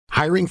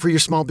Hiring for your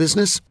small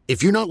business?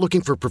 If you're not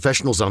looking for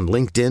professionals on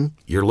LinkedIn,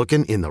 you're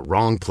looking in the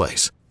wrong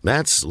place.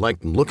 That's like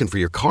looking for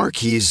your car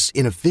keys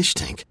in a fish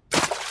tank.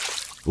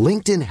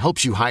 LinkedIn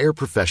helps you hire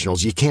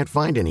professionals you can't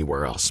find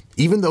anywhere else,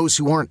 even those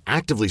who aren't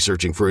actively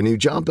searching for a new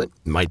job but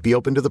might be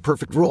open to the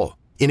perfect role.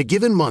 In a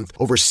given month,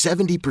 over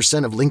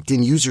 70% of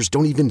LinkedIn users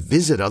don't even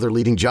visit other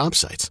leading job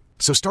sites.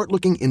 So start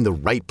looking in the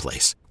right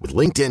place. With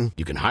LinkedIn,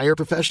 you can hire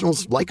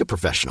professionals like a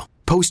professional.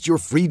 Post your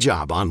free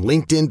job on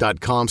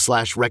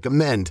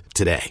linkedin.com/recommend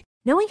today.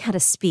 Knowing how to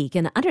speak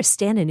and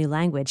understand a new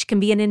language can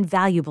be an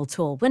invaluable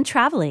tool when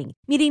traveling,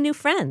 meeting new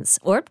friends,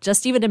 or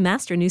just even to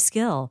master a new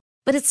skill.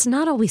 But it's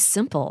not always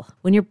simple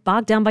when you're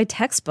bogged down by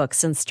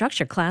textbooks and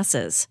structured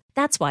classes.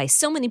 That's why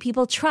so many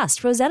people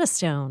trust Rosetta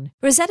Stone.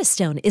 Rosetta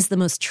Stone is the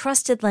most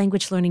trusted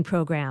language learning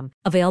program,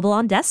 available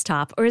on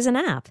desktop or as an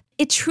app.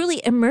 It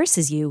truly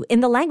immerses you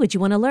in the language you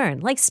want to learn,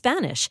 like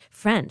Spanish,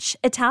 French,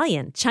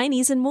 Italian,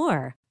 Chinese, and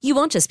more. You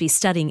won't just be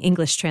studying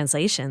English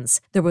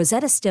translations. The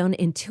Rosetta Stone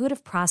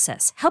intuitive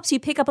process helps you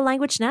pick up a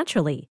language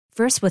naturally,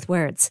 first with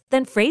words,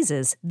 then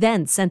phrases,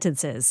 then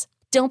sentences.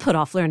 Don't put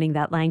off learning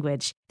that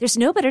language. There's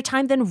no better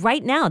time than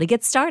right now to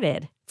get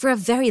started. For a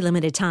very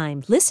limited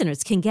time,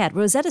 listeners can get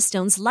Rosetta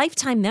Stone's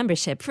lifetime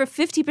membership for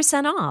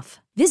 50% off.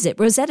 Visit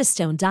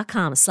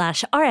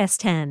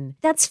rosettastone.com/rs10.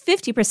 That's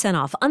 50%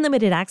 off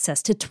unlimited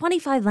access to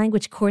 25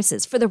 language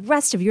courses for the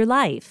rest of your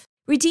life.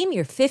 Redeem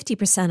your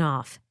 50%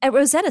 off at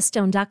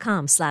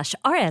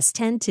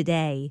rosettastone.com/rs10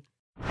 today.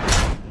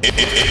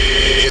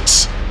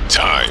 It's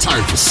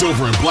time for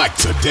Silver and Black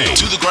today.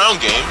 To the ground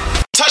game.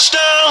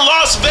 Touchdown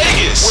Las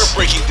Vegas! We're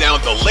breaking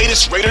down the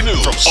latest Raider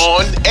news from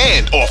on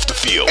and off the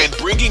field and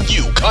bringing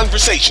you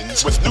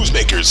conversations with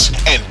newsmakers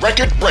and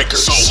record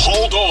breakers. So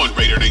hold on,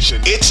 Raider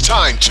Nation. It's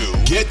time to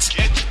get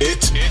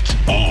it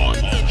on.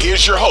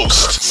 Here's your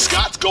hosts,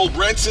 Scott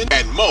Goldbranson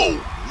and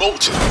Mo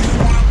Moulton.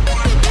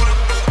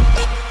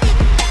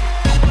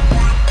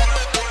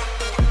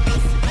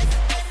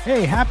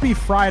 Hey, happy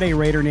Friday,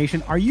 Raider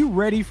Nation. Are you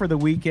ready for the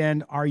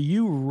weekend? Are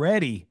you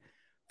ready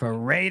for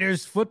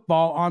Raiders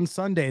football on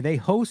Sunday? They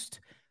host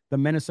the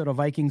Minnesota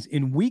Vikings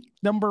in week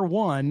number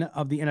 1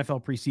 of the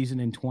NFL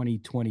preseason in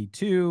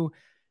 2022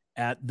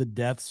 at the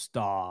Death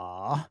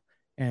Star.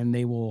 And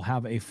they will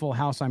have a full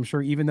house, I'm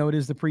sure, even though it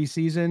is the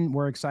preseason.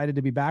 We're excited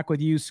to be back with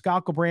you,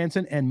 Scott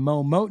Branson and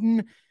Mo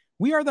Moten.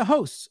 We are the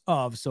hosts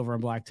of Silver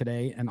and Black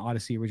Today, an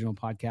Odyssey original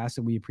podcast,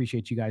 and we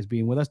appreciate you guys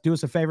being with us. Do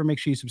us a favor, make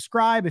sure you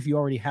subscribe if you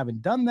already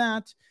haven't done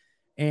that,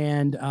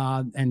 and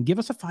give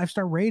us a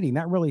 5-star rating.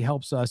 That really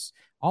helps us.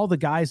 All the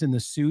guys in the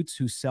suits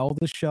who sell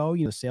the show,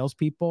 you know,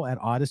 salespeople at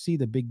Odyssey,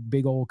 the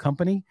big old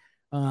company,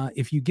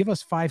 if you give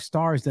us 5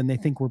 stars, then they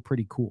think we're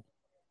pretty cool.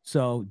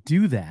 So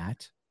do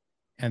that,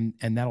 and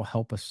that'll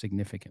help us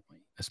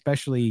significantly,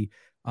 especially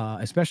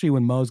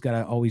when Mo's got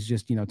to always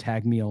just, you know,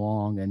 tag me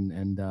along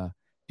and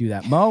do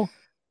that. Mo,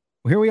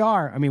 well, here we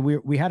are. I mean,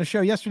 we had a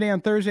show yesterday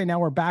on Thursday. Now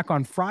we're back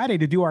on Friday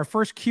to do our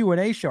first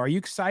Q&A show. Are you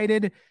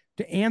excited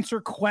to answer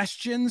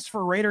questions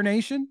for Raider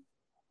Nation?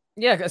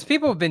 Yeah, because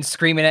people have been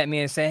screaming at me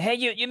and saying, hey,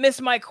 you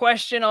missed my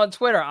question on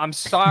Twitter. I'm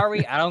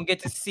sorry. I don't get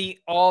to see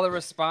all the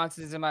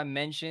responses in my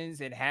mentions.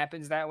 It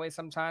happens that way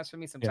sometimes for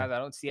me. Sometimes I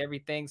don't see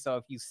everything. So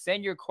if you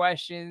send your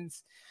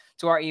questions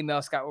to our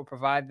email, Scott will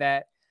provide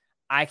that.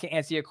 I can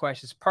answer your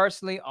questions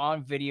personally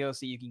on video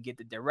so you can get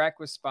the direct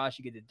response.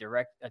 You get the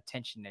direct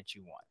attention that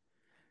you want.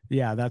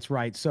 Yeah, that's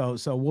right. So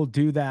we'll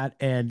do that.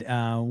 And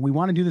we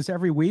want to do this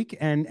every week.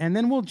 And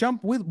then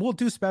we'll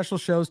do special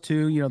shows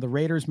too. You know, the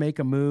Raiders make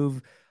a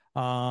move.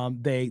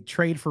 They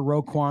trade for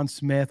Roquan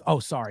Smith. Oh,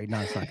 sorry.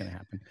 No, it's not going to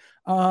happen.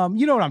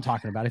 You know what I'm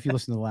talking about. If you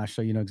listen to the last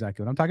show, you know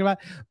exactly what I'm talking about.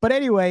 But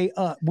anyway,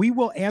 we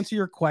will answer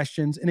your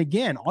questions. And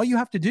again, all you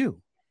have to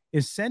do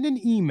is send an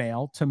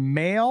email to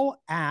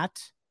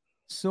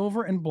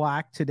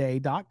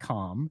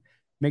mail@silverandblacktoday.com.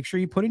 Make sure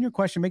you put in your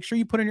question. Make sure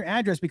you put in your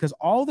address, because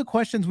all the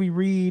questions we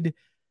read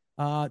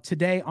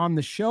today on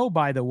the show,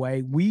 by the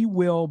way, we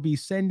will be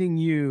sending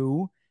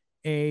you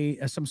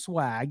some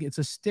swag. It's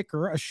a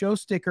sticker, a show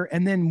sticker.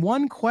 And then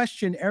one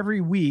question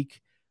every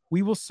week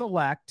we will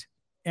select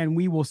and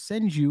we will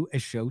send you a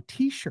show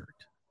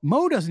t-shirt.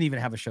 Mo doesn't even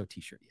have a show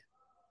t-shirt yet.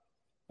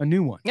 A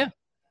new one. Yeah,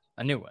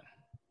 a new one.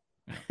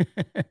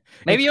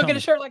 Maybe you'll get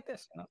a shirt like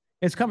this. No.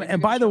 It's coming.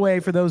 And by the way,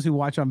 for those who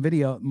watch on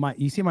video,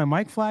 you see my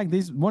mic flag?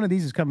 One of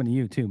these is coming to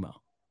you too, Mo.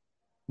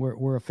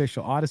 We're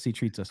official. Odyssey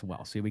treats us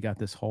well. See, we got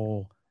this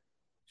whole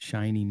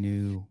shiny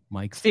new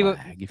mic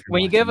flag.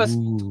 When you give us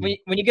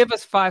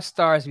 5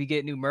 stars, we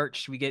get new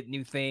merch, we get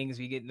new things,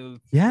 we get new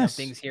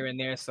things here and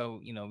there. So,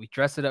 you know, we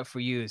dress it up for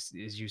you as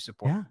you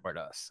support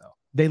us. So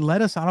they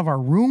let us out of our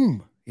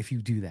room if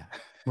you do that.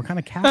 We're kind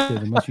of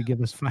captive unless you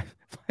give us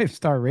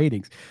 5-star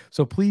ratings.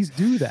 So please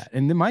do that.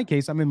 And in my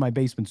case, I'm in my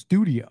basement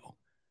studio.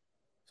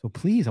 So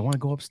please, I want to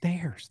go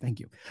upstairs. Thank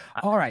you.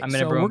 All right. I'm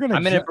in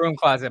a broom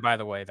closet, by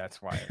the way. That's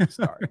why I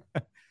started.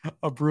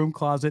 A broom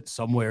closet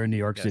somewhere in New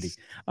York City.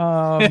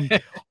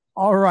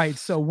 All right.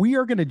 So we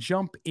are going to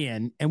jump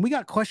in, and we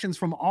got questions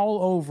from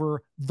all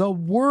over the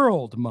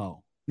world,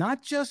 Mo,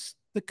 not just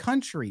the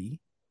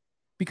country,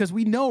 because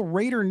we know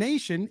Raider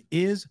Nation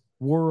is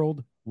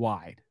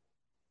worldwide.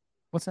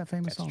 What's that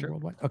famous song? True.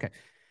 Worldwide? Okay.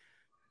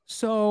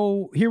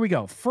 So here we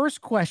go.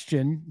 First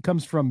question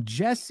comes from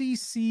Jesse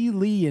C.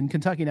 Lee in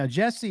Kentucky. Now,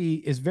 Jesse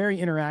is very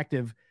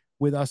interactive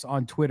with us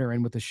on Twitter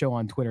and with the show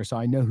on Twitter, so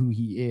I know who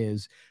he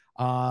is.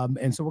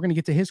 And so we're going to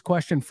get to his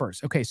question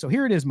first. Okay, so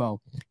here it is,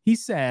 Mo. He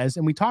says,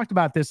 and we talked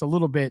about this a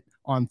little bit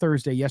on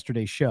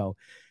yesterday's show.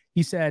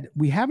 He said,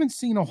 we haven't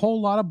seen a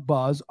whole lot of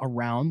buzz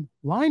around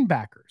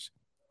linebackers.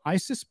 I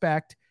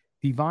suspect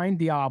Divine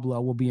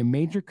Diablo will be a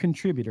major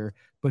contributor,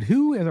 but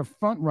who are the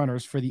front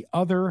runners for the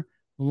other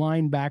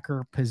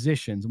linebacker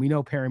positions? We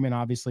know Perryman,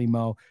 obviously,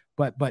 Mo,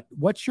 but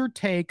what's your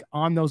take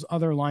on those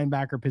other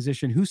linebacker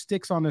position? Who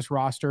sticks on this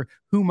roster?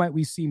 Who might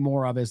we see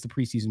more of as the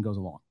preseason goes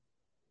along?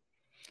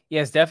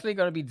 Yeah, it's definitely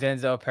going to be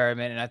Denzel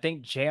Perryman, and I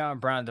think Jayon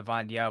Brown and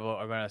Divine Diablo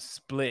are going to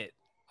split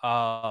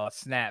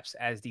snaps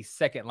as the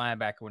second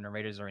linebacker when the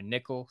Raiders are in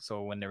nickel.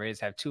 So when the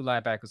Raiders have two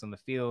linebackers on the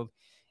field,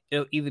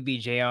 it'll either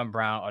be Jayon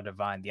Brown or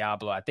Divine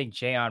Diablo. I think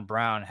Jayon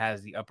Brown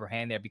has the upper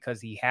hand there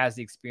because he has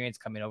the experience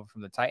coming over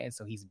from the Titans,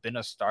 so he's been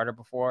a starter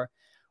before,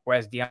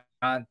 whereas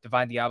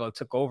Divine Diablo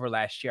took over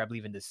last year, I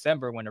believe in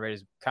December, when the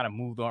Raiders kind of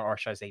moved on, or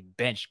should I say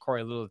benched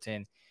Corey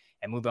Littleton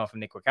and moved on from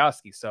Nick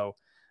Kwiatkowski. So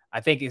I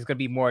think it's going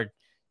to be more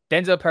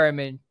Denzel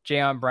Perryman,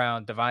 Jayon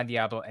Brown, Divine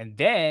Diablo, and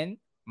then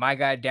my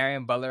guy,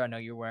 Darian Butler. I know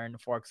you're wearing the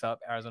Forks Up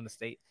Arizona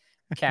State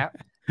cap.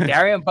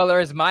 Darian Butler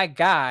is my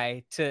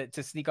guy to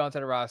sneak onto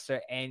the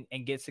roster and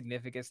get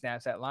significant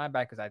snaps at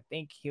linebackers. I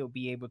think he'll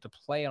be able to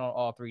play on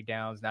all three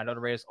downs. Now, I know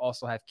the Raiders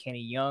also have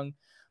Kenny Young,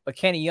 but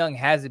Kenny Young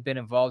hasn't been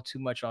involved too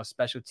much on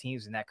special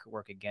teams, and that could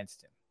work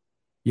against him.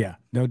 Yeah,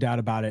 no doubt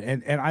about it.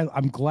 And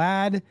I'm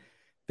glad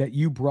that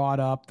you brought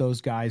up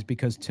those guys,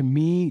 because to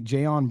me,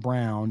 Jayon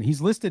Brown,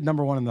 he's listed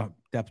number one in the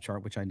depth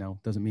chart, which I know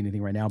doesn't mean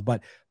anything right now,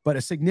 but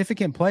a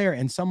significant player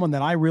and someone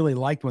that I really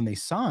liked when they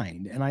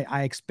signed. And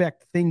I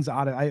expect things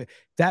out of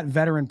that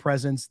veteran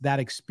presence, that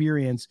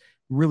experience,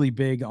 really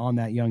big on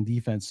that young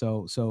defense.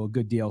 So a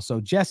good deal. So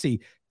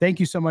Jesse,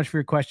 thank you so much for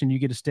your question. You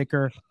get a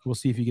sticker. We'll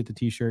see if you get the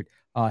t-shirt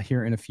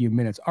here in a few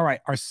minutes. All right.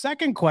 Our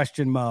second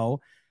question,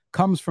 Mo,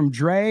 comes from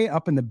Dre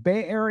up in the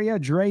Bay Area.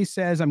 Dre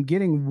says, I'm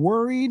getting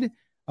worried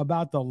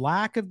about the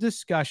lack of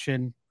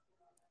discussion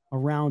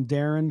around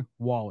Darren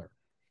Waller.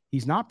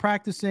 He's not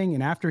practicing,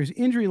 and after his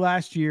injury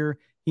last year,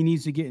 he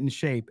needs to get in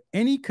shape.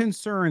 Any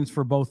concerns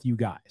for both you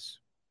guys?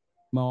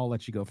 Mo, I'll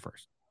let you go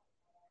first.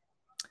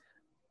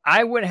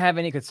 I wouldn't have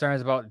any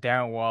concerns about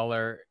Darren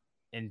Waller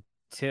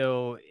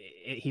until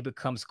he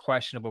becomes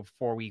questionable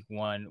before week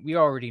 1. We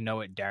already know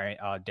what Darren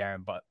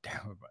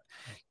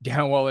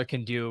Waller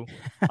can do.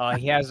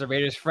 He has the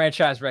Raiders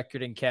franchise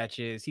record in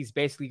catches. He's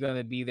basically going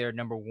to be their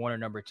number 1 or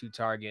number 2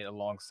 target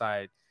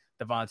alongside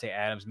Devontae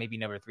Adams, maybe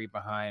number 3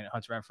 behind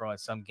Hunter Renfrow in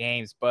some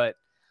games. But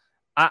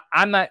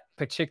I'm not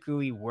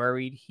particularly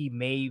worried. He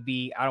may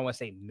be, I don't want to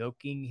say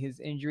milking his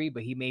injury,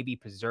 but he may be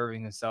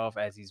preserving himself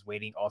as he's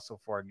waiting also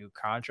for a new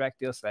contract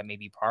deal. So that may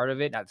be part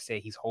of it. Not to say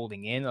he's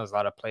holding in. There's a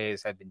lot of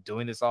players have been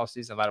doing this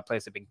offseason. A lot of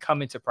players have been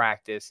coming to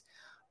practice,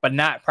 but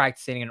not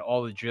practicing in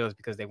all the drills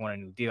because they want a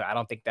new deal. I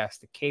don't think that's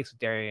the case with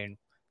Darren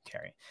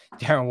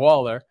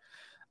Waller.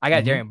 I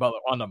got Darian Butler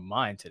on the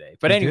mind today.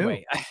 But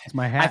anyway, it's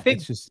my hat. I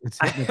think it's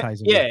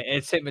hypnotizing. Yeah,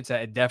 it's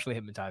hypnotizing. It's definitely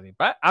hypnotizing.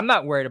 But I'm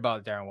not worried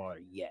about Darren Waller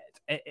yet.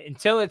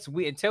 Until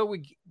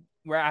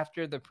we're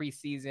after the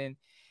preseason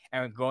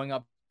and we're going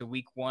up to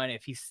week 1,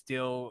 if he's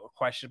still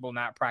questionable,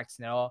 not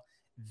practicing at all,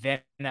 then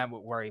I would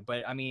worry.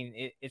 But I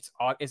mean, it's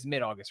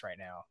mid-August right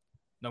now.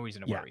 No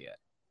reason to worry yet.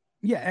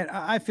 Yeah, and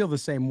I feel the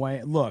same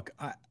way. Look,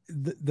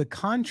 the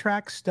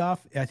contract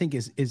stuff I think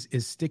is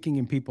sticking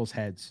in people's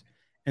heads,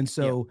 and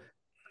so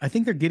I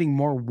think they're getting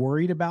more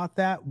worried about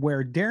that.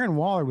 Where Darren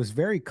Waller was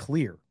very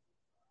clear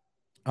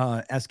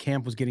as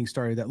camp was getting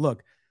started that,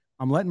 look,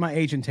 I'm letting my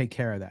agent take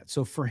care of that.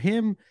 So for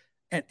him,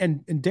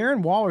 and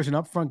Darren Waller's an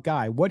upfront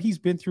guy, what he's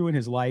been through in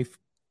his life,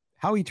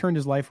 how he turned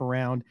his life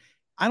around,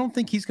 I don't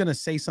think he's going to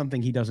say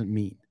something he doesn't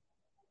mean.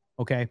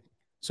 Okay.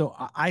 So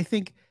I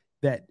think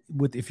that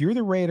if you're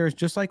the Raiders,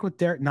 just like with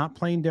Derek, not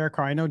playing Derek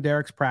Carr, I know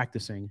Derek's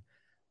practicing,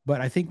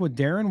 but I think with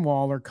Darren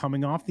Waller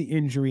coming off the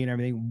injury and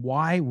everything,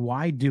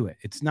 why do it?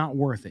 It's not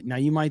worth it. Now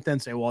you might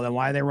then say, well, then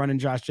why are they running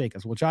Josh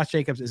Jacobs? Well, Josh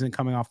Jacobs isn't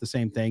coming off the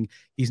same thing.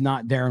 He's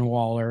not Darren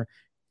Waller.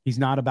 He's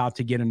not about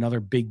to get another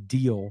big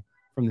deal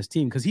from this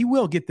team, because he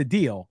will get the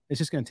deal. It's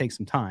just going to take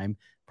some time,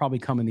 probably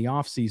come in the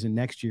off season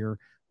next year,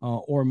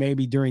 or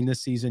maybe during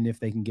this season if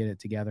they can get it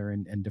together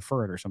and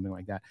defer it or something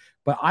like that.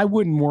 But I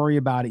wouldn't worry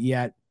about it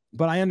yet.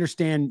 But I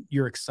understand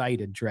you're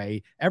excited,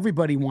 Dre.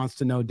 Everybody wants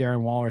to know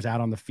Darren Waller's out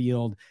on the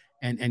field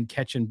and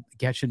catching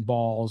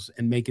balls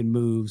and making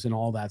moves and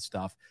all that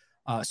stuff.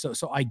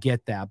 So I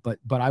get that, but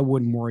I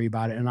wouldn't worry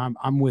about it. And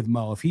I'm with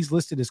Mo. If he's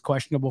listed as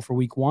questionable for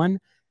week 1,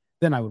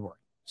 then I would worry.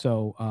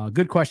 So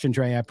good question,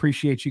 Dre. I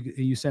appreciate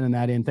you sending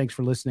that in. Thanks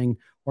for listening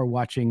or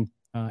watching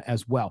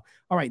as well.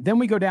 All right, then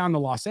we go down to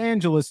Los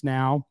Angeles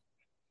now,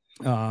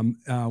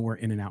 where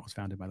In-N-Out was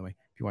founded, by the way,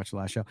 if you watched the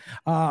last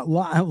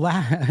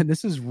show.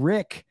 This is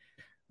Rick.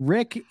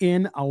 Rick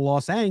in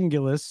Los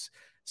Angeles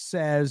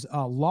says,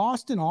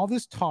 lost in all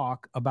this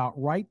talk about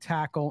right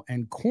tackle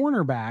and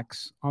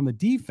cornerbacks on the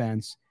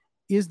defense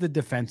is the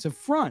defensive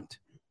front.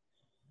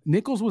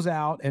 Nichols was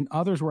out and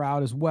others were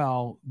out as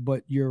well,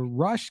 but your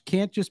rush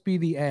can't just be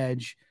the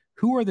edge.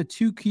 Who are the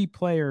two key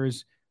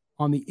players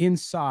on the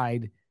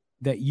inside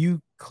that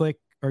you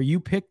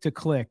pick to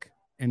click?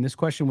 And this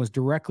question was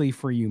directly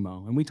for you,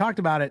 Mo. And we talked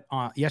about it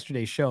on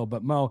yesterday's show,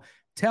 but Mo,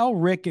 tell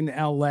Rick in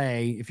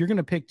LA, if you're going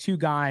to pick two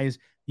guys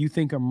you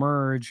think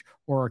emerge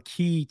or are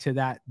key to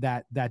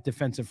that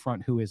defensive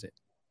front, who is it?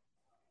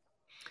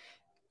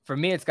 For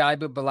me, it's got to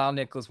be Bilal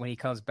Nichols when he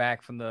comes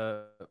back from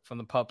the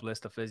PUP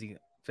list, the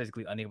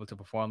physically unable to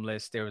perform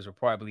list. There was a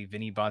report, I believe,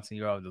 Vinny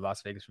Bonsignore of the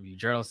Las Vegas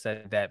Review-Journal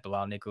said that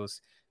Bilal Nichols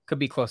could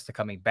be close to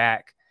coming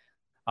back.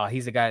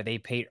 He's a guy that they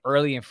paid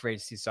early in free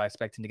agency, so I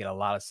expect him to get a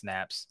lot of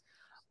snaps.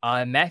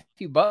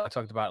 Matthew Butler, I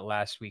talked about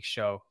last week's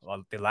show,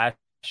 the last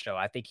show.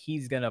 I think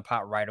he's going to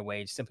pop right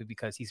away simply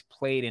because he's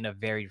played in a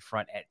varied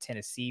front at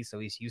Tennessee, so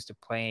he's used to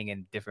playing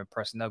in different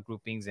personnel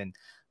groupings and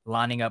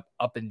lining up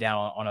and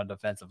down on a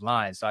defensive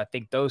line. So I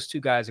think those two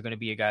guys are going to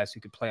be guys who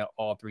could play on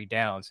all three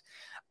downs.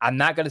 I'm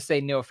not going to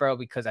say Neil Farrell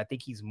because I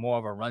think he's more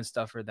of a run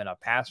stuffer than a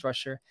pass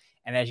rusher.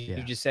 And as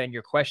you just said in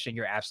your question,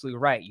 you're absolutely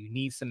right. You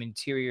need some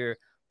interior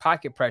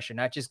pocket pressure,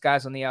 not just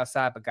guys on the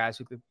outside, but guys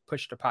who could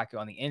push the pocket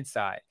on the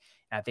inside.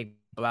 And I think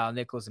Bilal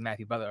Nichols and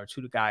Matthew Butler are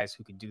two guys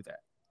who can do that.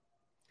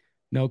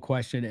 No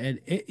question.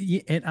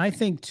 And I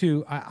think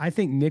too, I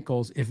think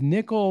Nichols, if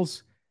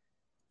Nichols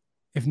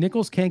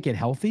can't get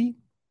healthy,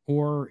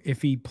 or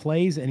if he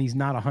plays and he's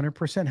not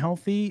 100%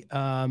 healthy,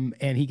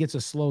 and he gets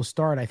a slow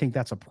start, I think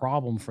that's a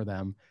problem for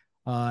them.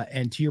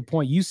 And to your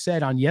point, you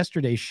said on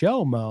yesterday's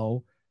show,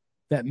 Mo,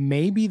 that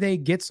maybe they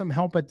get some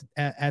help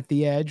at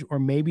the edge, or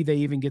maybe they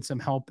even get some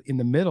help in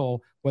the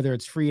middle, whether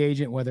it's free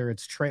agent, whether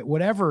it's trade,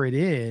 whatever it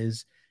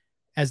is.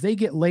 As they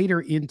get later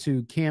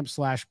into camp /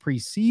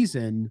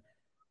 preseason,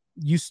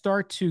 you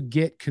start to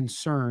get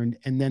concerned.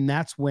 And then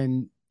that's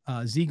when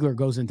Ziegler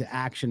goes into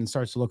action and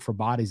starts to look for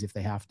bodies if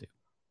they have to.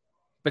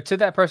 But to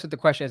that person, the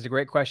question is a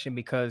great question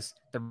because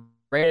the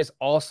Raiders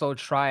also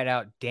tried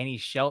out Danny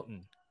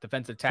Shelton,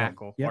 defensive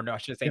tackle, or no, I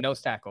should say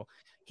nose tackle.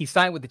 He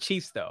signed with the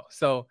Chiefs, though.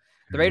 So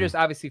the Raiders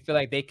obviously feel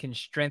like they can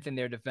strengthen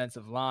their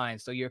defensive line.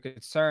 So your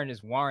concern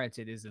is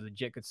warranted, is a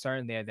legit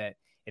concern there that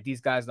if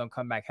these guys don't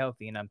come back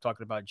healthy, and I'm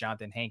talking about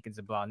Jonathan Hankins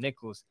and Bilal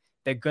Nichols,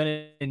 they're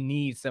going to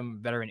need some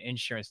veteran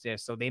insurance there.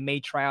 So they may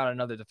try out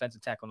another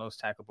defensive tackle, nose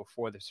tackle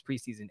before this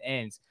preseason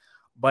ends.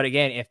 But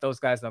again, if those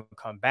guys don't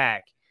come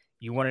back,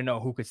 you want to know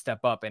who could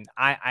step up. And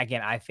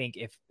I think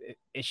if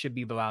it should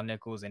be Bilal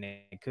Nichols and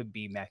it could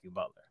be Matthew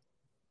Butler.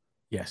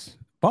 Yes.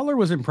 Butler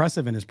was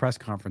impressive in his press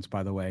conference,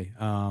 by the way,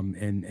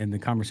 and the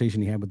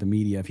conversation he had with the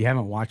media. If you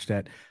haven't watched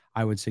that,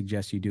 I would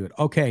suggest you do it.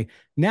 Okay,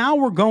 now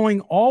we're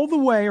going all the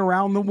way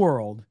around the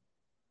world,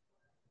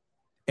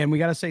 and we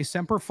got to say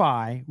Semper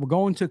Fi. We're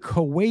going to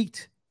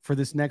Kuwait for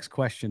this next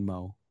question,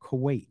 Mo.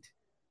 Kuwait,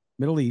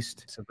 Middle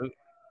East. Salute.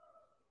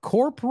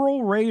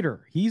 Corporal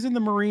Raider. He's in the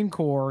Marine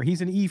Corps.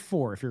 He's an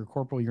E4. If you're a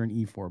corporal, you're an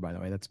E4, by the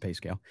way. That's a pay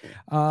scale.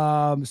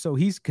 So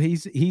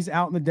he's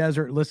out in the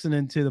desert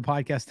listening to the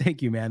podcast.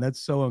 Thank you, man. That's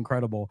so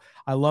incredible.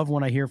 I love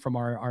when I hear from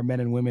our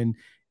men and women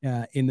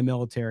in the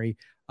military.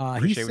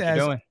 He says, what you're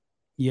doing.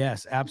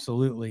 Yes,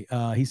 absolutely.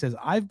 He says,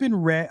 I've been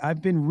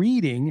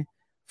reading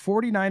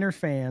 49er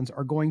fans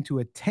are going to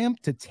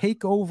attempt to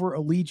take over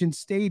Allegiant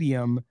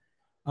Stadium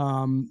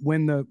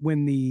when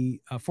the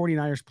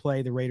 49ers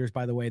play the Raiders.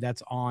 By the way,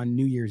 that's on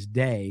New Year's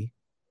Day,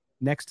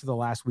 next to the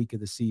last week of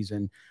the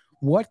season.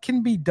 What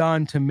can be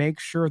done to make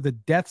sure the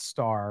Death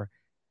Star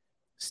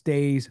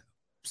stays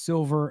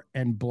silver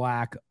and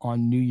black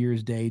on New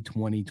Year's Day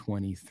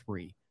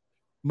 2023?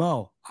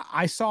 Mo,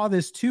 I saw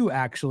this too,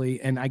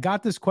 actually, and I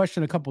got this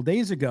question a couple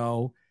days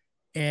ago,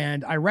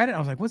 and I read it. I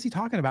was like, what's he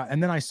talking about?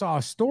 And then I saw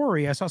a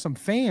story. I saw some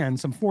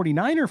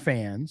 49er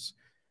fans,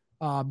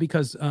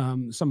 because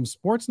some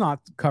Sports Not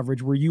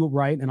coverage where you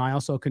write, and I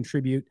also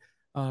contribute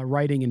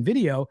writing and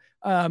video.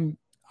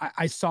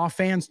 I saw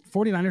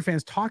 49er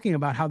fans talking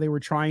about how they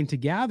were trying to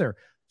gather.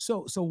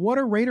 So what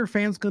are Raider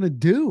fans going to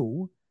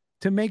do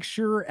to make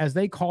sure, as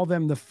they call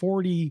them, the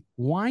 40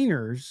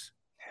 whiners,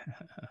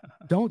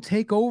 don't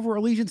take over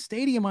Allegiant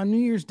Stadium on New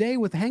Year's Day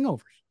with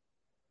hangovers?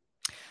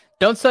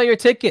 Don't sell your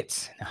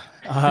tickets.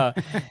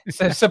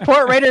 So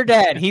support Raider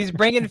Dad. He's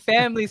bringing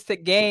families to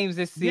games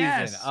this season.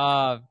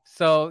 Yes.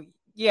 So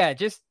yeah,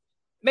 just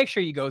make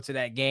sure you go to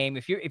that game.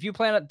 If you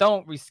plan on,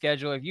 don't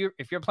reschedule.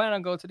 If you're planning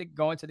on going to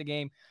the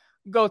game,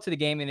 go to the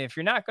game. And if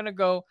you're not going to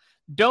go,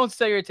 don't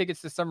sell your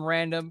tickets to some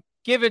random.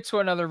 Give it to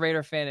another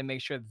Raider fan and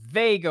make sure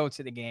they go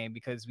to the game,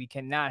 because we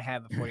cannot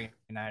have the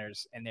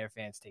 49ers and their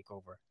fans take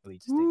over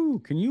Allegiant Stadium.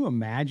 Can you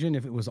imagine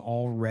if it was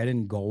all red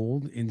and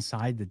gold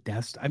inside the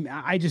desk? I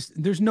mean,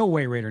 there's no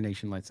way Raider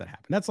Nation lets that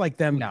happen. That's like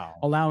them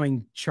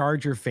allowing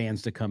Charger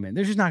fans to come in.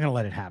 They're just not going to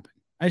let it happen.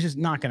 It's just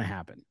not going to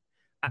happen.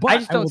 But I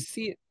just don't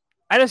see it.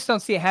 I just don't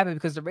see it happen,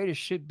 because the Raiders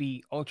should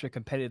be ultra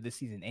competitive this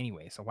season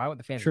anyway. So why would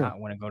the fans not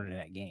want to go to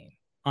that game?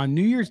 On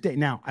New Year's Day.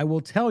 Now, I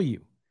will tell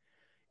you,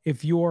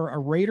 if you're a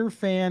Raider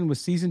fan with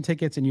season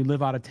tickets and you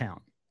live out of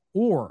town,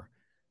 or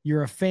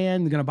you're a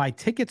fan going to buy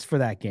tickets for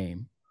that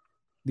game,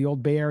 the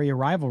old Bay Area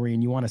rivalry,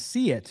 and you want to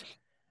see it,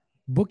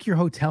 book your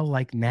hotel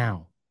like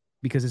now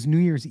because it's New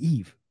Year's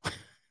Eve.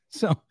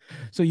 So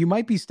you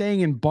might be staying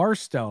in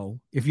Barstow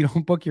if you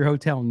don't book your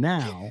hotel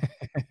now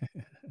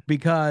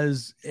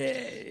because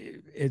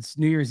it's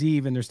New Year's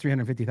Eve and there's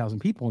 350,000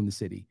 people in the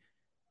city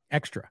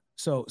extra.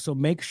 So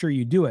make sure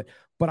you do it.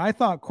 But I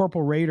thought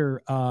Corporal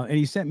Raider, and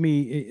he sent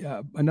me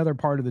another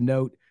part of the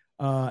note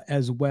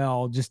as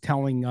well, just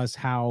telling us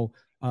how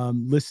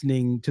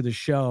listening to the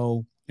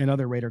show and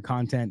other Raider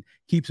content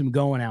keeps him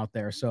going out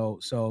there. So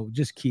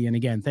just key. And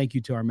again, thank you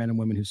to our men and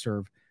women who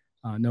serve.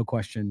 No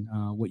question.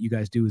 What you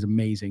guys do is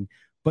amazing.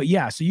 But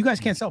yeah, so you guys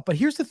can't sell. But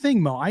here's the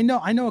thing, Mo. I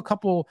know a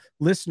couple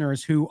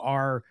listeners who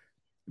are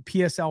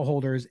PSL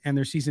holders and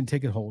they're season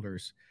ticket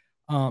holders.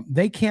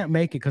 They can't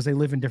make it because they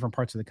live in different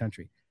parts of the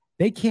country.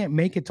 They can't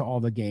make it to all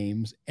the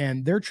games,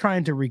 and they're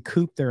trying to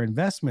recoup their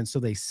investment. So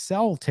they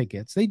sell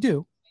tickets. They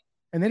do,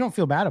 and they don't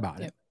feel bad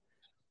about it.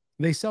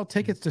 They sell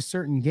tickets to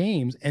certain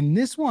games. And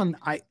this one,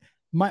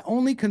 my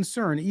only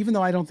concern, even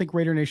though I don't think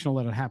Raider Nation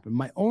will let it happen,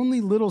 my only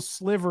little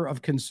sliver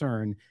of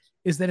concern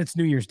is that it's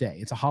New Year's Day.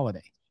 It's a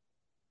holiday.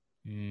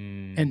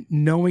 And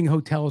knowing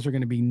hotels are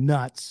going to be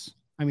nuts.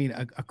 I mean,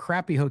 a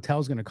crappy hotel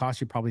is going to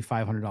cost you probably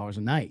 $500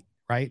 a night,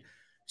 right?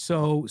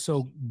 So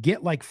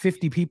get like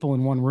 50 people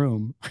in one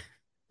room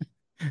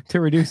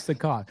to reduce the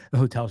cost. The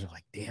hotels are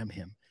like, damn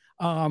him.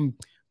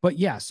 But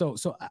yeah, so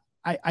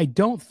I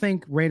don't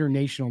think Raider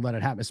Nation will let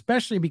it happen,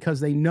 especially because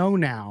they know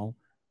now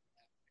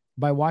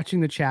by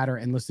watching the chatter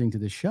and listening to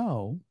the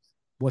show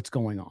what's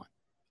going on.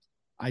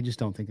 I just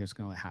don't think it's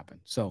going to happen.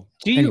 So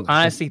do you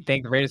honestly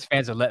think Raiders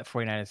fans will let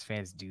 49ers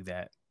fans do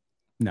that?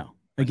 No.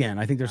 Again,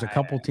 I think there's a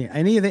couple teams,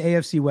 any of the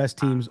AFC West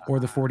teams or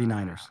the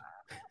 49ers.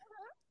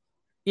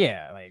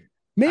 Yeah. Like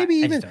maybe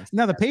even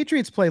now the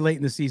Patriots play late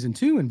in the season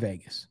too in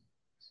Vegas.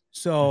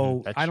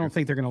 So I don't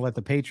think they're going to let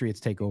the Patriots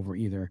take over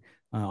either.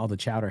 All the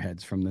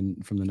chowderheads from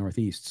the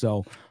Northeast.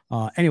 So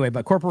anyway,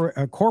 but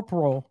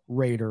Corporal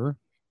Raider,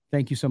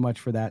 thank you so much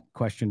for that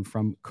question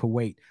from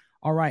Kuwait.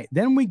 All right.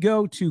 Then we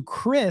go to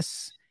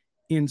Chris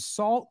in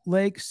Salt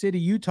Lake City,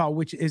 Utah,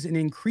 which is an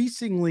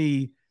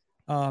increasingly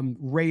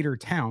Raider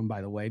town,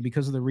 by the way,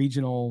 because of the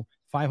regional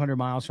 500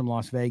 miles from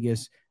Las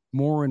Vegas,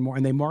 more and more.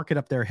 And they market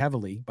up there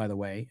heavily, by the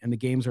way, and the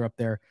games are up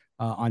there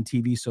on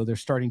TV. So they're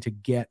starting to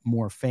get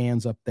more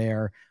fans up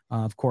there.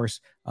 Of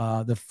course,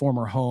 the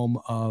former home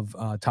of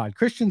Todd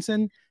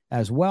Christensen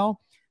as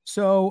well.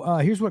 So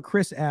here's what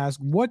Chris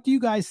asked. What do you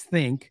guys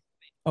think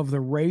of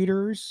the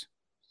Raiders'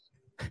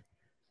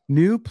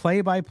 new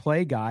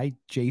play-by-play guy,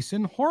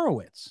 Jason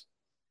Horowitz?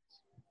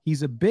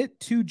 He's a bit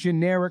too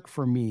generic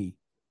for me.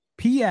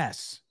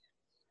 P.S.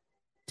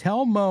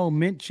 Tell Mo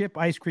mint chip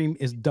ice cream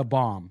is da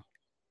bomb.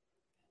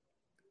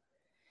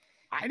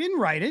 I didn't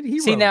write it. He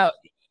wrote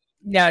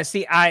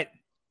it.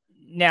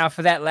 Now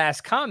for that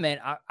last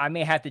comment, I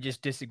may have to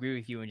just disagree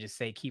with you and just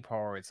say keep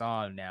Horowitz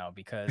on now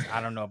because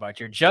I don't know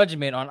about your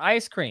judgment on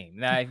ice cream.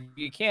 Now, if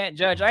you can't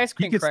judge ice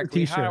cream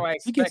correctly, how do I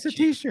expect he gets a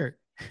T-shirt?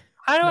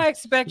 How do I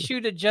expect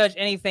you to judge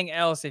anything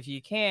else if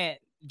you can't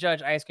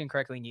judge ice cream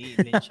correctly and you eat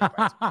mint chip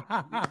ice cream?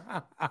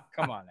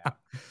 Come on now.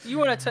 You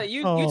want to tell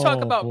you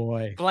talk about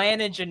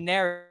bland and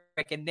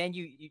generic, and then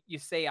you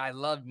say I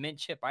love mint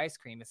chip ice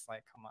cream. It's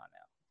like, come on now.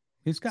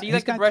 He's got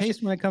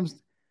taste when it comes.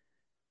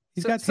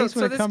 He's got taste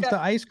when it comes to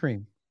ice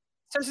cream.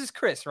 So this is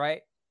Chris,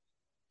 right?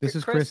 This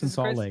is Chris in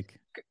Salt Lake.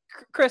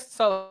 Chris,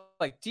 Salt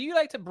Lake. Do you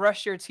like to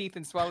brush your teeth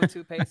and swallow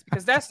toothpaste?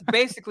 Because that's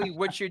basically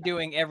what you're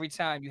doing every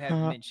time you have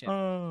mint chip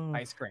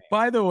ice cream.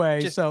 By the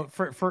way, so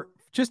for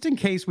just in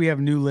case we have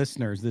new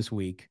listeners this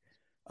week,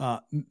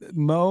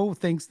 Mo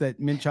thinks that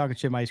mint chocolate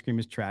chip ice cream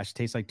is trash. It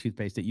tastes like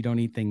toothpaste. That you don't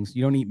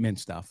eat mint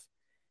stuff.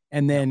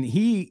 And then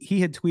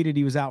he had tweeted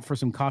he was out for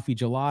some coffee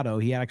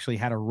gelato. He actually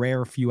had a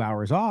rare few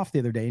hours off the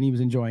other day and he was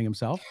enjoying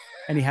himself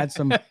and he had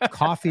some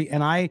coffee.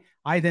 And I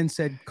then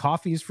said,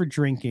 coffee is for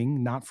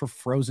drinking, not for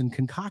frozen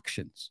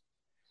concoctions.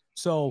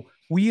 So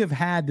we have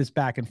had this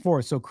back and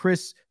forth. So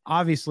Chris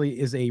obviously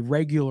is a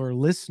regular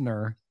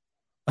listener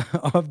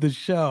of the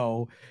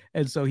show.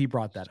 And so he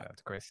brought that up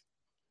to Chris.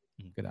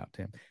 Good out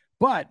to him.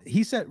 But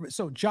he said,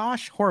 so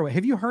Josh Horowitz,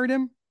 have you heard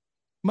him,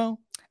 Mo?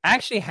 I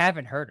actually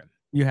haven't heard him.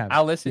 You have.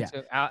 I'll listen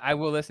to. I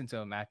will listen to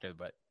him after.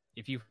 But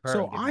if you've heard,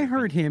 so I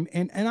heard him,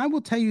 and I will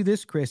tell you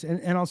this, Chris,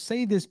 and I'll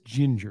say this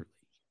gingerly,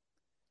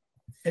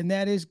 and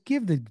that is,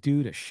 give the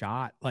dude a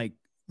shot. Like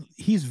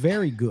he's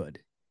very good.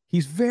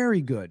 He's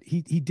very good.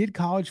 He did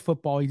college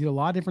football. He did a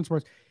lot of different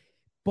sports.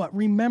 But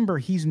remember,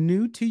 he's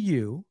new to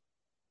you,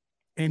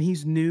 and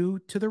he's new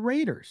to the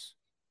Raiders.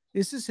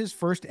 This is his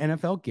first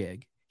NFL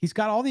gig. He's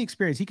got all the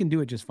experience. He can do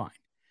it just fine.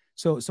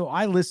 So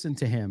I listened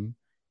to him.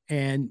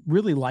 And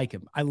really like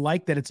him. I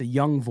like that it's a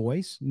young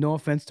voice. No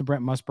offense to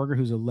Brent Musburger,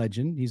 who's a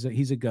legend.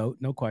 He's a goat,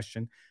 no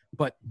question.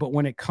 But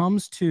when it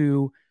comes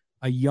to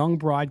a young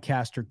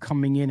broadcaster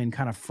coming in and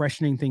kind of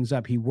freshening things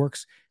up, he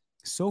works.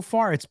 So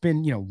far, it's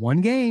been one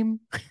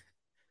game.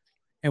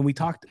 And we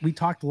talked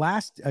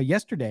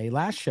yesterday,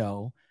 last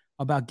show,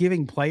 about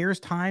giving players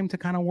time to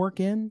kind of work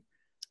in.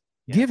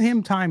 Yes. Give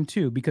him time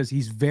too, because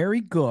he's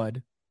very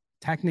good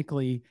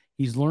technically.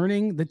 He's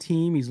learning the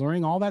team. He's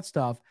learning all that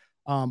stuff.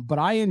 But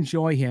I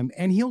enjoy him,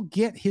 and he'll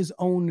get his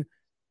own,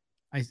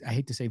 I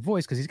hate to say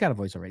voice because he's got a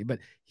voice already, but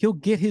he'll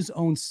get his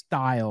own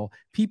style.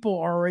 People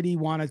already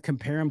want to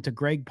compare him to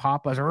Greg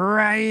Papa's,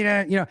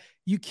 right?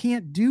 You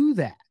can't do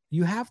that.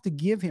 You have to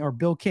give him, or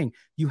Bill King,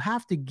 you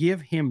have to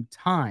give him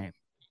time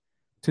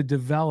to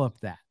develop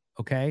that.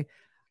 Okay.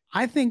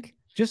 I think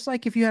just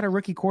like if you had a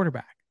rookie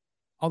quarterback,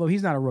 although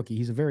he's not a rookie,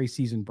 he's a very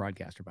seasoned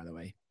broadcaster, by the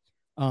way.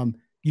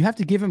 You have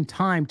to give him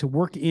time to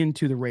work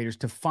into the Raiders,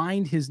 to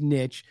find his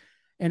niche.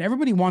 And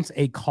everybody wants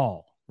a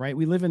call, right?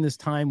 We live in this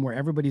time where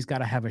everybody's got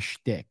to have a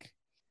shtick.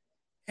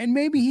 And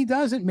maybe he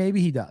doesn't,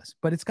 maybe he does,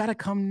 but it's got to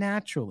come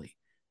naturally.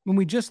 When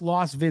we just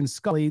lost Vin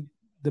Scully,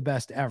 the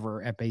best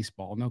ever at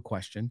baseball, no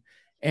question.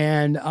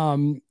 And,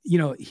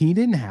 he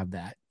didn't have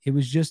that. It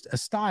was just a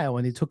style,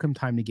 and it took him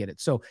time to get it.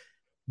 So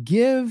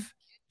give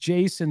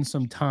Jason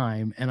some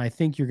time, and I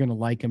think you're going to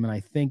like him. And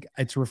I think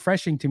it's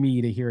refreshing to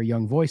me to hear a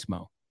young voice,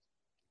 Mo.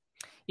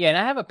 Yeah, and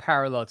I have a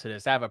parallel to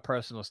this. I have a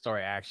personal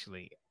story,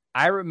 actually.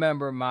 I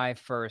remember my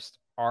first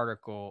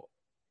article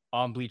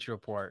on Bleacher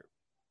Report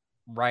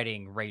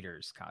writing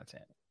Raiders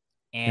content.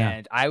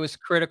 And I was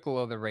critical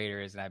of the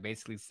Raiders, and I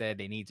basically said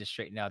they need to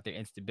straighten out their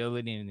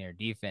instability in their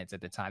defense at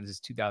the time. This is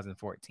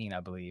 2014, I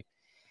believe.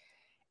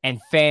 And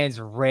fans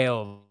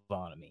railed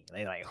on me.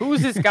 They like,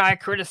 who's this guy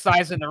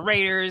criticizing the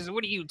Raiders?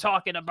 What are you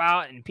talking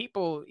about? And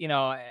people,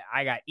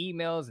 I got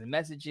emails and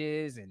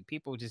messages, and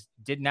people just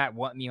did not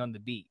want me on the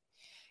beat.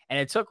 And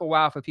it took a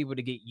while for people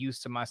to get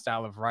used to my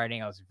style of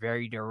writing. I was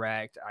very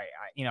direct.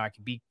 I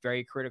could be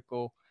very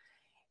critical.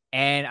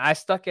 And I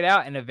stuck it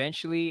out, and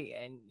eventually,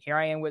 and here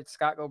I am with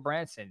Scott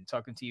Gulbranson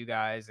talking to you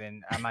guys.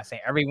 And I'm not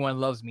saying everyone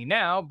loves me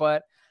now,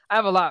 but I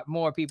have a lot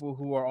more people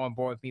who are on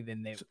board with me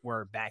than they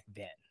were back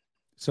then.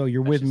 So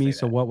you're with me.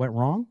 So what went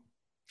wrong?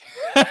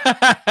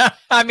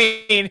 I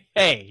mean,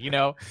 hey,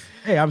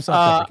 Hey, I'm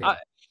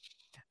self-deprecating.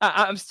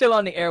 I'm still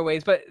on the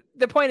airways, but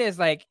the point is,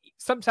 like,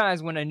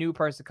 sometimes when a new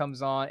person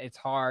comes on, it's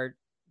hard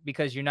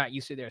because you're not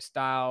used to their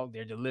style,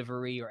 their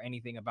delivery, or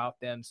anything about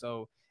them.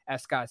 So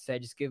as Scott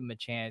said, just give him a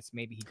chance.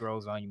 Maybe he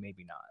grows on you,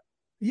 maybe not.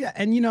 Yeah.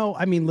 And,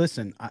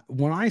 listen,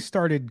 when I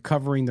started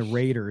covering the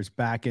Raiders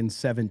back in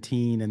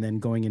 17 and then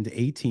going into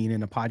 18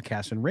 in a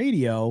podcast and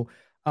radio,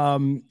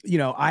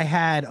 I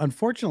had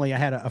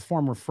a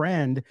former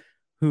friend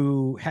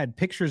who had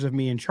pictures of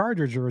me in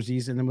Charger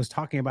jerseys and then was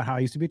talking about how I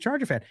used to be a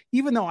Charger fan,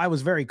 even though I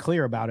was very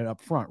clear about it up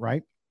front.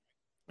 Right.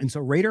 And so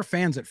Raider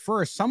fans at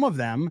first, some of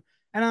them,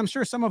 and I'm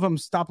sure some of them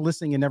stopped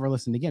listening and never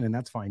listened again, and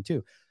that's fine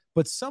too.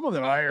 But some of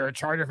them, you're a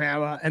Charger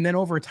fan. And then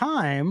over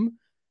time,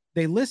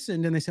 they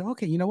listened and they said,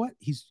 okay, you know what?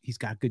 He's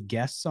got good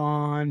guests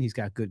on. He's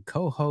got good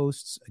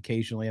co-hosts.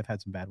 Occasionally, I've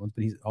had some bad ones,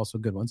 but he's also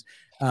good ones.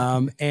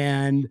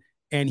 And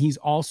he's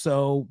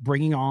also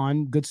bringing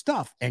on good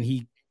stuff. And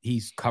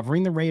he's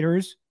covering the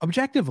Raiders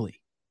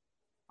objectively.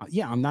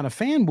 I'm not a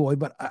fanboy,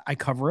 but I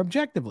cover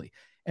objectively.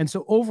 And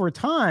so over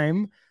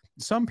time,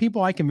 some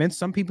people I convince,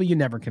 some people you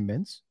never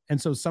convince. And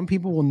so some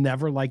people will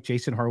never like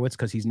Jason Horowitz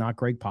because he's not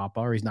Greg Papa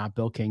or he's not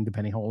Bill King,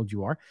 depending how old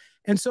you are.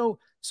 And so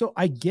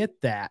I get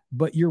that,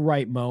 but you're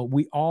right, Mo.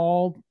 We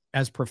all,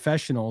 as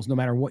professionals, no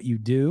matter what you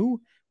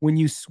do, when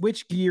you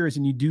switch gears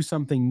and you do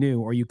something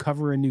new or you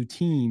cover a new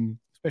team,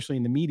 especially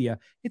in the media,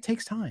 it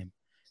takes time.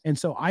 And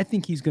so I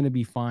think he's going to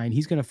be fine.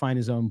 He's going to find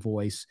his own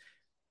voice.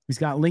 He's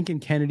got Lincoln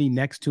Kennedy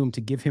next to him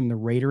to give him the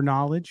Raider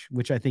knowledge,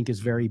 which I think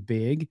is very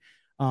big.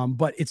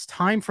 But it's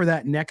time for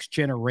that next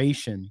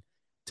generation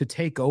to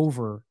take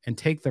over and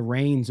take the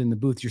reins in the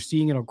booth. You're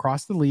seeing it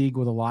across the league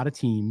with a lot of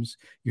teams.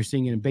 You're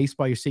seeing it in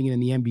baseball. You're seeing it in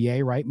the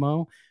NBA, right,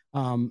 Mo?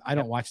 I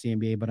don't watch the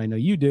NBA, but I know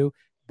you do.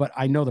 But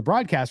I know the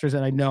broadcasters,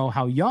 and I know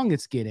how young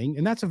it's getting.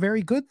 And that's a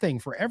very good thing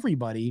for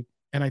everybody.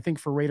 And I think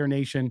for Raider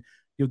Nation,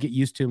 you'll get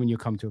used to him and you'll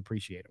come to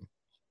appreciate him.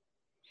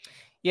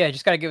 Yeah,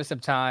 just got to give it some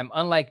time.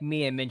 Unlike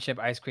me and Midship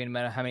Ice Cream, no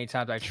matter how many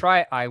times I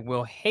try, I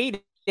will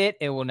hate it.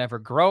 It will never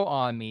grow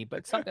on me,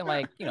 but something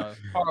like,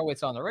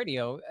 Horowitz on the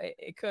radio,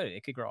 it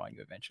could grow on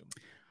you eventually.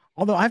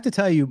 Although I have to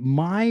tell you,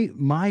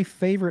 my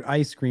favorite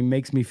ice cream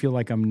makes me feel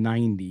like I'm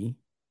 90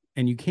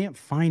 and you can't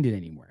find it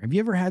anywhere. Have you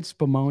ever had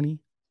Spumoni?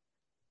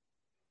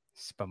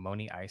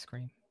 Spumoni ice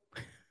cream?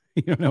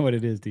 You don't know what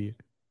it is, do you?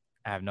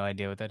 I have no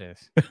idea what that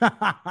is.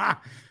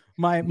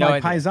 my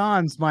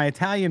paisans, my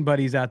Italian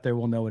buddies out there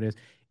will know what it is.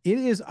 It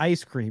is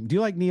ice cream. Do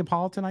you like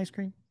Neapolitan ice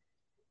cream?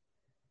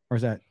 Or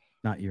is that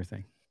not your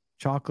thing?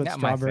 Chocolate, not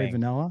strawberry,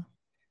 vanilla?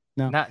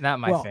 No, not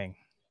my thing.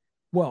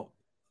 Well,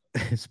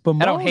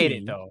 Spumoni, I don't hate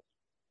it though.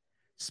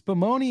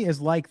 Spumoni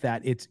is like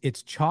that.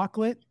 It's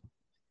chocolate,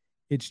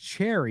 it's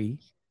cherry,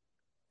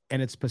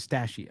 and it's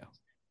pistachio.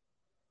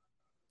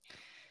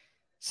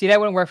 See, that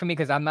wouldn't work for me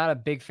because I'm not a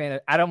big fan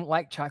I don't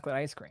like chocolate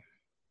ice cream.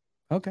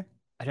 Okay.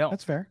 I don't.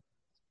 That's fair.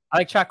 I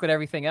like chocolate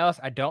everything else.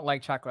 I don't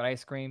like chocolate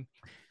ice cream.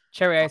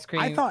 Cherry ice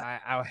cream.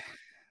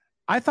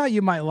 I thought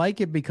you might like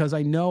it because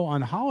I know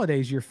on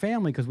holidays, your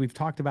family, because we've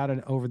talked about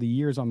it over the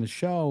years on the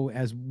show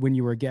as when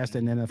you were a guest,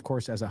 and then of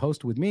course as a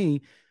host with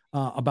me,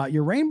 about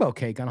your rainbow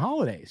cake on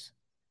holidays.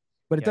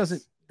 But it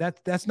doesn't.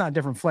 That's not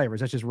different flavors.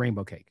 That's just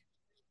rainbow cake.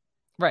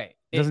 Right.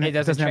 It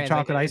doesn't have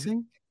chocolate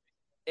icing.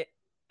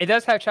 It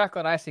does have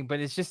chocolate icing, but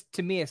it's just,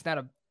 to me, it's not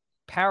a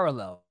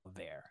parallel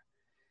there.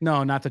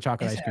 No, not the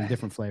chocolate ice cream.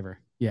 Different flavor.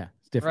 Yeah,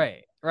 it's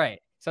different.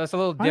 Right. So it's a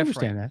little different. I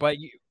understand that.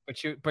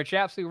 But you're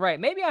absolutely right.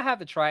 Maybe I'll have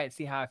to try it,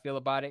 see how I feel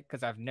about it,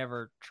 because I've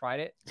never tried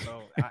it.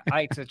 So I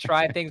like to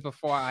try things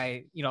before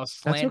I, slander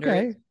That's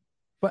okay. it.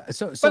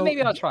 But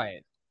maybe I'll try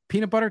it.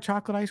 Peanut butter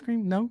chocolate ice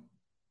cream? No.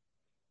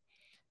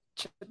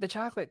 The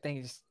chocolate thing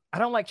is, I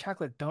don't like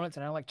chocolate donuts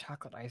and I don't like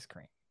chocolate ice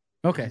cream.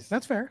 Okay,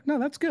 that's fair. No,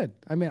 that's good.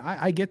 I mean,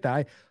 I get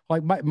that.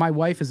 My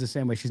wife is the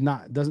same way.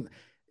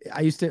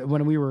 I used to,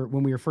 when we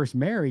were first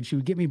married, she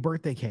would get me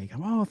birthday cake.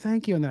 Oh,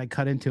 thank you. And then I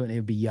cut into it and it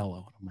would be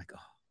yellow. I'm like, oh,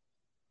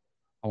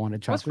 I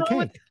wanted chocolate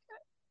cake.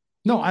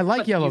 No, I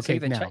like yellow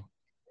cake now.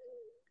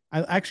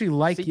 I actually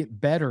like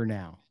it better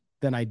now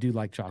than I do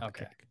like chocolate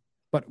cake.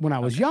 But when I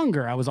was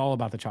younger, I was all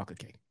about the chocolate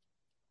cake.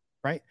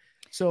 Right.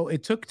 So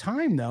it took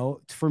time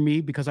though for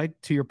me, because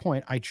to your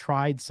point, I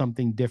tried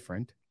something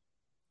different.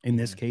 In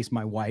this case,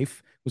 my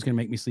wife was going to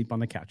make me sleep on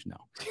the couch. No,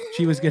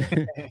 she was going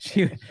to,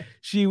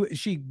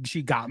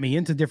 she got me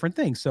into different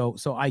things. So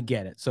I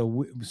get it. So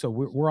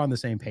we're on the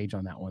same page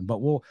on that one,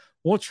 but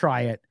we'll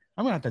try it.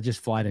 I'm going to have to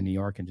just fly to New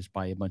York and just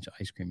buy a bunch of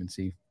ice cream and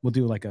see. We'll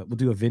do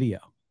a video.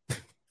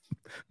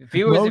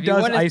 Viewers,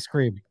 ice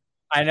cream.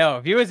 I know.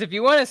 Viewers, if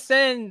you want to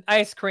send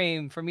ice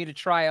cream for me to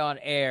try on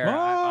air,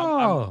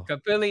 I'm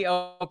completely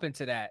open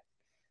to that.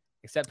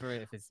 Except for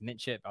if it's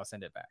mint chip, I'll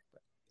send it back.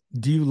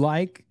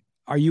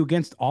 Are you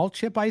against all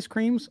chip ice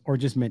creams or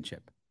just mint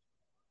chip?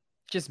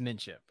 Just mint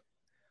chip.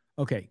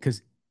 Okay,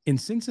 because in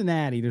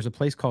Cincinnati, there's a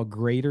place called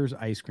Grater's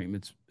Ice Cream.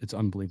 It's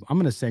unbelievable. I'm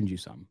going to send you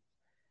some.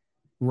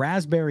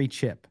 Raspberry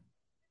chip.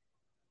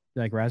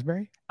 You like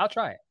raspberry? I'll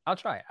try it.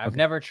 I've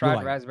never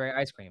tried raspberry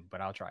ice cream, but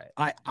I'll try it.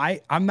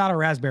 I'm not a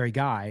raspberry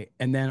guy.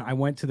 And then I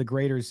went to the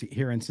Grater's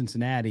here in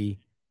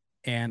Cincinnati,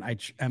 and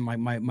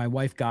my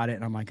wife got it,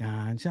 and I'm like,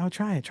 I'll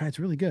try it. It's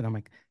really good. I'm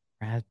like,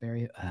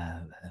 raspberry.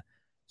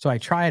 So I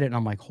tried it and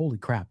I'm like, holy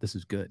crap, this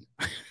is good.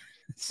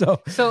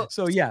 So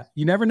yeah,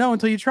 you never know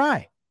until you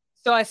try.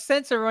 So I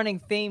sense a running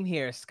theme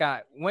here,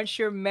 Scott. Once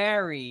you're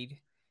married,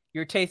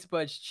 your taste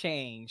buds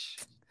change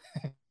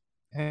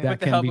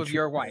with the help of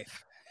your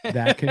wife.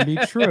 That can be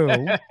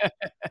true.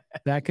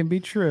 That can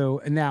be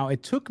true. Now,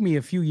 it took me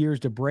a few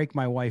years to break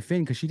my wife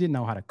in because she didn't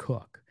know how to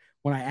cook.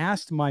 When I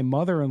asked my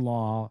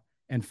mother-in-law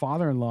and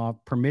father-in-law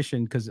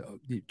permission, because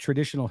the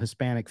traditional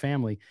Hispanic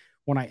family,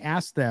 when I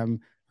asked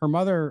them, her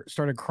mother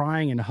started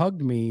crying and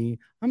hugged me.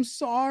 I'm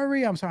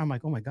sorry. I'm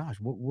like, oh my gosh,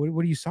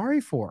 what are you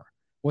sorry for?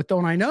 What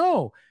don't I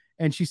know?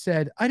 And she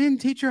said, I didn't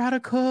teach her how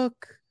to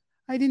cook.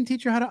 I didn't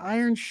teach her how to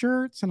iron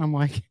shirts. And I'm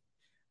like,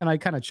 and I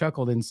kind of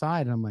chuckled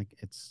inside. And I'm like,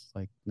 it's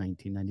like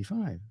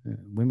 1995.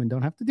 Women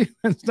don't have to do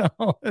that stuff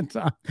all the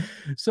time.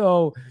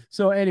 So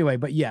anyway,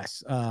 but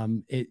yes,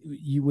 when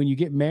you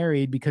get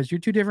married, because you're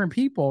two different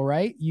people,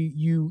 right?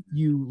 You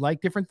like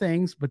different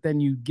things, but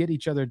then you get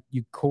each other,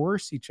 you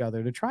coerce each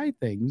other to try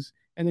things.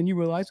 And then you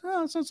realize,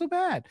 oh, it's not so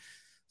bad.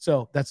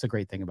 So that's the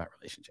great thing about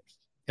relationships,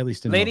 at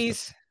least in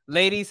ladies,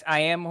 I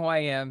am who I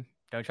am.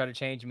 Don't try to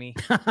change me.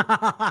 All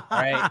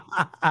right.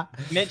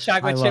 Mint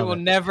chocolate chip will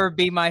never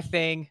be my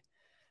thing.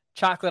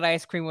 Chocolate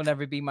ice cream will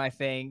never be my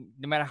thing.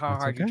 No matter how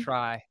hard you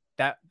try.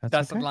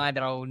 That's a line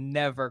that I will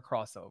never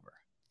cross over.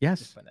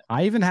 Yes.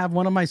 I even have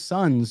one of my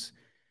sons,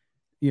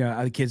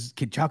 the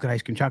kid, chocolate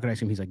ice cream.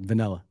 He's like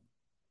vanilla.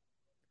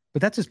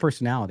 But that's his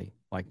personality.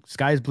 Like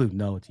sky is blue.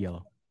 No, it's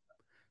yellow.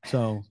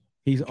 So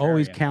he's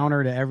always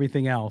counter to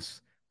everything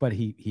else, but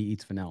he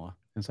eats vanilla.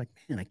 And it's like,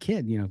 man, a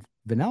kid,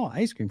 vanilla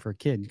ice cream for a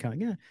kid. Kind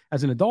of, yeah.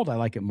 As an adult, I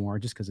like it more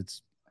just because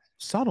it's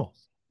subtle.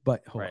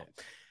 But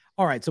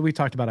all right, so we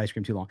talked about ice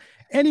cream too long.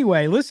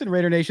 Anyway, listen,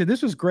 Raider Nation,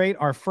 this was great.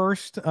 Our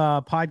first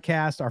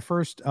podcast, our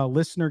first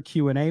listener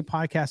Q&A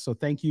podcast. So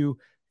thank you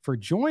for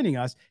joining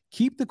us.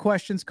 Keep the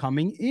questions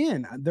coming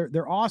in.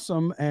 They're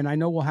awesome, and I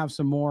know we'll have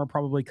some more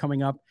probably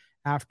coming up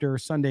after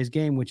Sunday's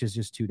game, which is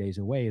just 2 days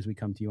away as we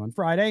come to you on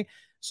Friday.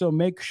 So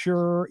make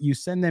sure you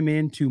send them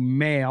in to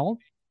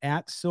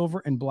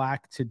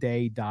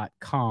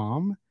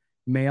mail@silverandblacktoday.com.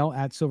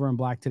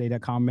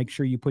 mail@silverandblacktoday.com. Make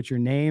sure you put your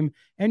name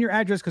and your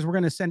address, because we're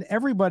going to send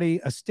everybody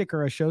a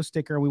sticker, a show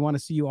sticker. We want to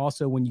see you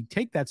also, when you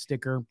take that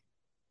sticker,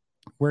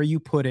 where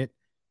you put it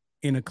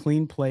in a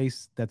clean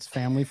place that's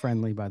family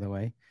friendly, by the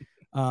way.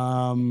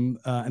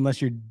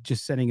 Unless you're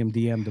just sending him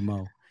DM to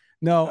Mo.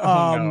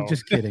 No,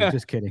 just kidding.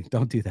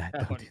 Don't do that.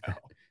 Don't do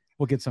that.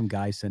 We'll get some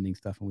guy sending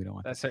stuff and we don't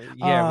want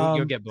that.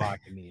 You'll get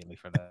blocked immediately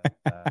for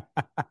that.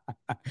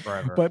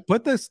 Forever. But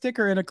put the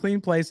sticker in a clean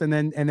place and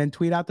then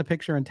tweet out the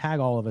picture and tag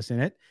all of us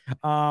in it.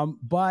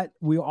 But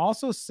we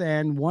also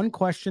send one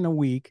question a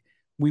week.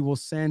 We will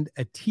send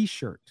a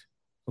t-shirt,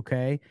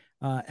 okay,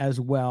 as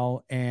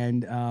well.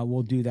 And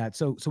we'll do that.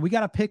 So we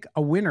got to pick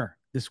a winner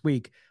this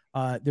week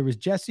There was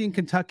Jesse in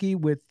Kentucky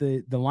with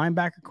the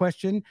linebacker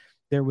question.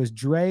 There was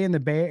Dre in the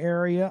Bay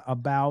Area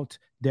about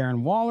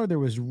Darren Waller. There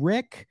was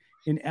Rick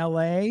in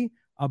LA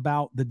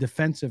about the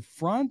defensive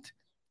front.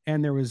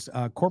 And there was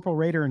Corporal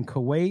Raider in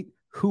Kuwait,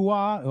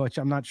 Hua, which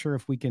I'm not sure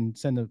if we can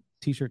send a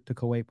t-shirt to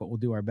Kuwait, but we'll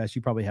do our best.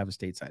 You probably have a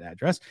stateside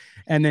address.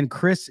 And then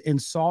Chris in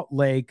Salt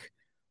Lake,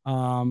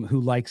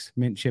 who likes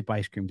mint chip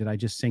ice cream. Did I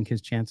just sink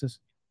his chances?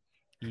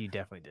 You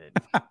definitely did.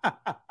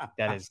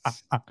 That is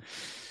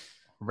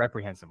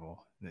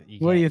reprehensible.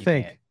 What do you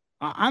think?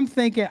 I'm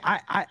thinking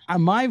I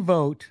my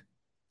vote,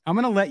 I'm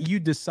going to let you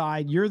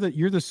decide. You're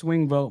the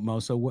swing vote, Mo.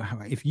 So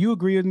if you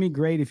agree with me,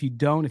 great. If you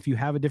don't, if you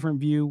have a different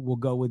view, we'll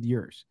go with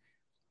yours.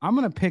 I'm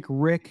going to pick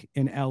Rick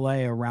in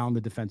LA around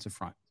the defensive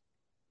front.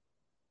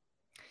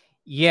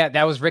 Yeah,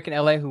 that was Rick in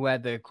LA who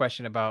had the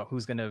question about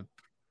who's going to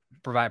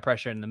provide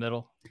pressure in the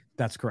middle.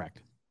 That's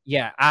correct.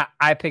 Yeah,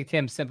 I picked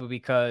him simply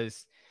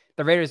because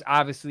the Raiders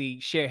obviously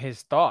share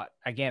his thought.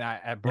 Again,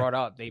 I brought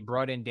up, they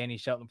brought in Danny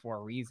Shelton for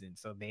a reason.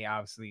 So they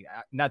obviously,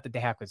 not that they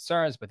have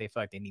concerns, but they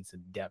feel like they need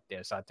some depth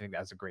there. So I think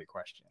that's a great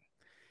question.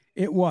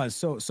 It was.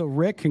 So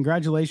Rick,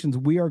 congratulations.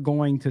 We are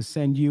going to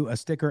send you a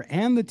sticker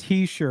and the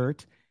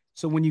t-shirt.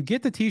 So when you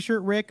get the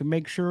t-shirt, Rick,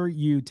 make sure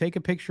you take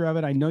a picture of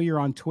it. I know you're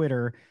on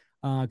Twitter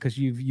because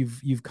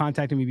you've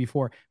contacted me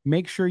before.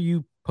 Make sure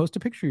you post a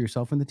picture of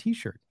yourself in the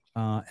t-shirt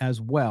as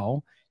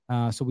well.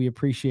 So we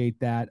appreciate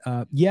that.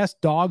 Yes,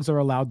 dogs are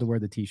allowed to wear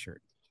the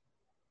t-shirt.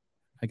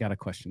 I got a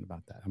question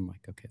about that. I'm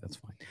like, okay, that's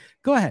fine.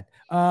 Go ahead.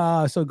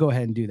 So go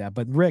ahead and do that.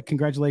 But Rick,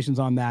 congratulations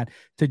on that.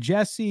 To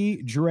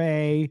Jesse,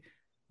 Dre,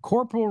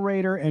 Corporal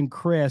Raider, and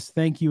Chris,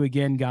 thank you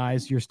again,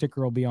 guys. Your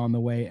sticker will be on the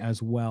way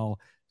as well.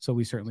 So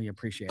we certainly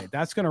appreciate it.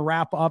 That's going to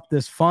wrap up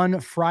this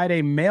fun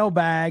Friday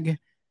mailbag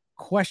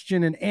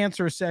question and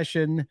answer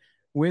session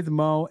with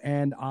Mo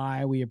and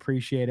I. We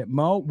appreciate it.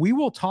 Mo, we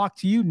will talk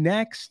to you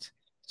next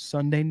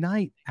Sunday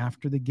night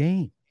after the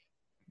game.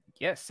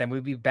 Yes, and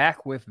we'll be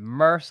back with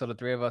Murph, so the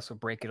three of us will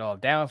break it all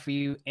down for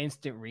you.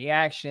 Instant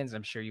reactions.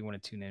 I'm sure you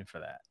want to tune in for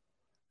that.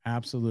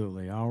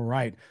 Absolutely. All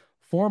right.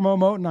 For Mo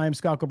Moton, I am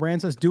Scott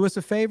Gabrantzis. Do us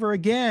a favor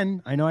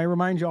again. I know I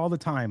remind you all the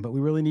time, but we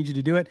really need you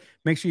to do it.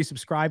 Make sure you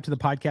subscribe to the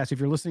podcast. If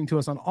you're listening to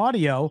us on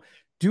audio,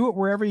 do it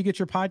wherever you get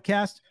your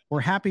podcast.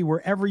 We're happy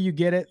wherever you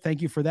get it.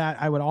 Thank you for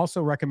that. I would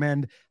also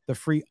recommend the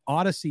free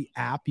Odyssey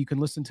app. You can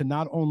listen to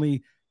not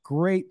only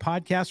great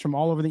podcasts from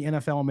all over the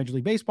NFL and Major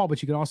League Baseball,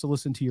 but you can also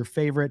listen to your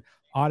favorite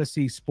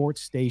Odyssey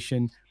sports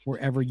station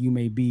wherever you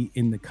may be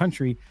in the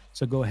country.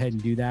 So go ahead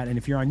and do that. And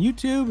if you're on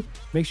YouTube,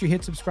 make sure you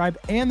hit subscribe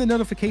and the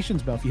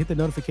notifications bell. If you hit the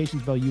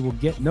notifications bell, you will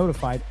get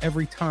notified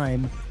every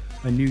time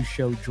a new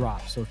show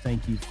drops. So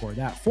thank you for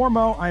that. For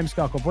Mo, I am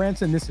Scott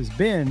Gabrantzis. This has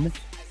been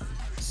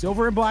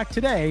Silver and Black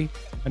Today,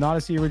 an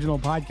Odyssey original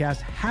podcast.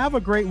 Have a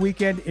great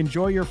weekend.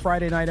 Enjoy your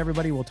Friday night,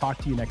 everybody. We'll talk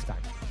to you next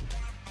time.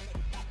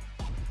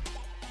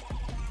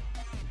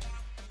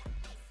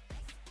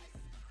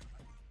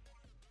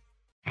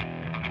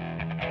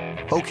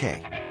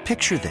 Okay,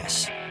 picture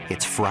this.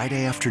 It's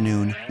Friday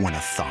afternoon when a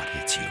thought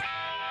hits you.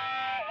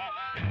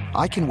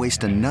 I can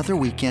waste another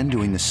weekend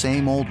doing the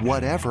same old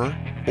whatever,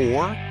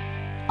 or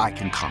I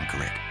can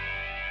conquer it.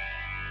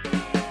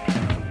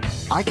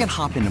 I can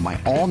hop into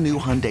my all-new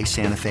Hyundai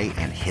Santa Fe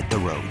and hit the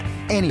road.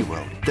 Any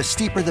road. The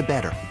steeper, the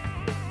better.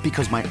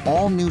 Because my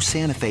all-new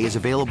Santa Fe is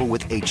available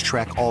with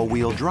H-Track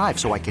all-wheel drive,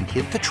 so I can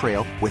hit the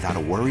trail without a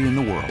worry in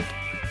the world.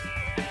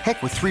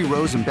 Heck, with 3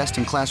 rows and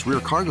best-in-class rear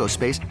cargo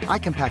space, I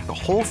can pack the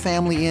whole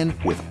family in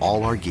with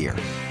all our gear.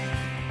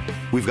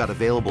 We've got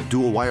available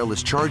dual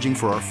wireless charging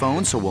for our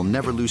phones, so we'll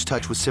never lose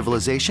touch with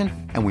civilization,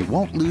 and we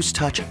won't lose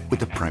touch with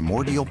the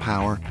primordial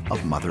power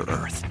of Mother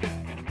Earth.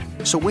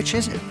 So which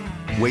is it?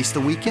 Waste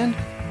the weekend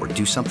or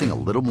do something a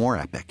little more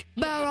epic?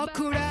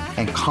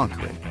 And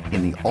conquer it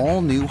in the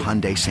all-new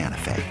Hyundai Santa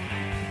Fe.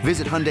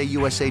 Visit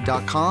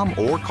HyundaiUSA.com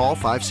or call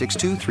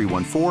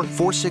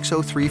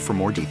 562-314-4603 for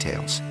more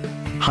details.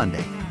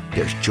 Hyundai,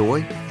 there's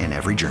joy in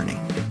every journey.